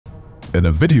In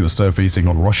a video surfacing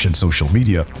on Russian social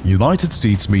media, United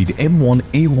States-made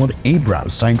M1A1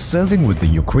 Abrams tank serving with the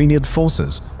Ukrainian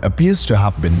forces appears to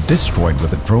have been destroyed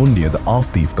with a drone near the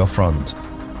Avdeevka front.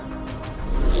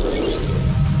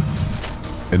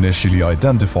 Initially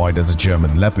identified as a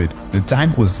German Leopard, the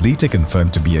tank was later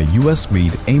confirmed to be a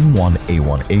US-made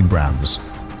M1A1 Abrams.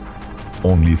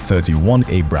 Only 31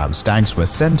 Abrams tanks were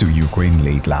sent to Ukraine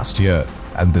late last year,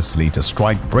 and this latest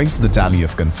strike brings the tally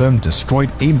of confirmed destroyed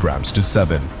Abrams to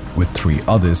 7, with 3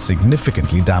 others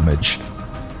significantly damaged.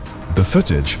 The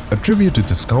footage, attributed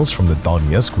to scouts from the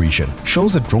Donetsk region,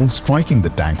 shows a drone striking the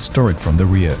tank's turret from the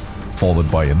rear,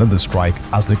 followed by another strike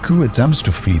as the crew attempts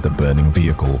to flee the burning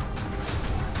vehicle.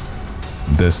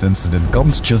 This incident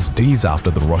comes just days after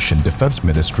the Russian Defense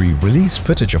Ministry released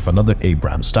footage of another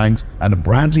Abrams tank and a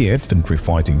Bradley infantry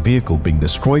fighting vehicle being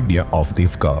destroyed near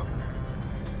Avdeevka.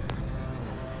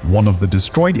 One of the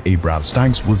destroyed Abrams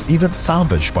tanks was even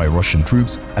salvaged by Russian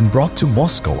troops and brought to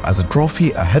Moscow as a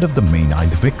trophy ahead of the May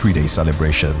 9th Victory Day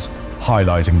celebrations,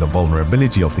 highlighting the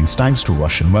vulnerability of these tanks to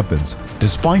Russian weapons,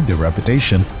 despite their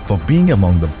reputation for being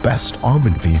among the best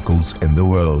armored vehicles in the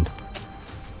world.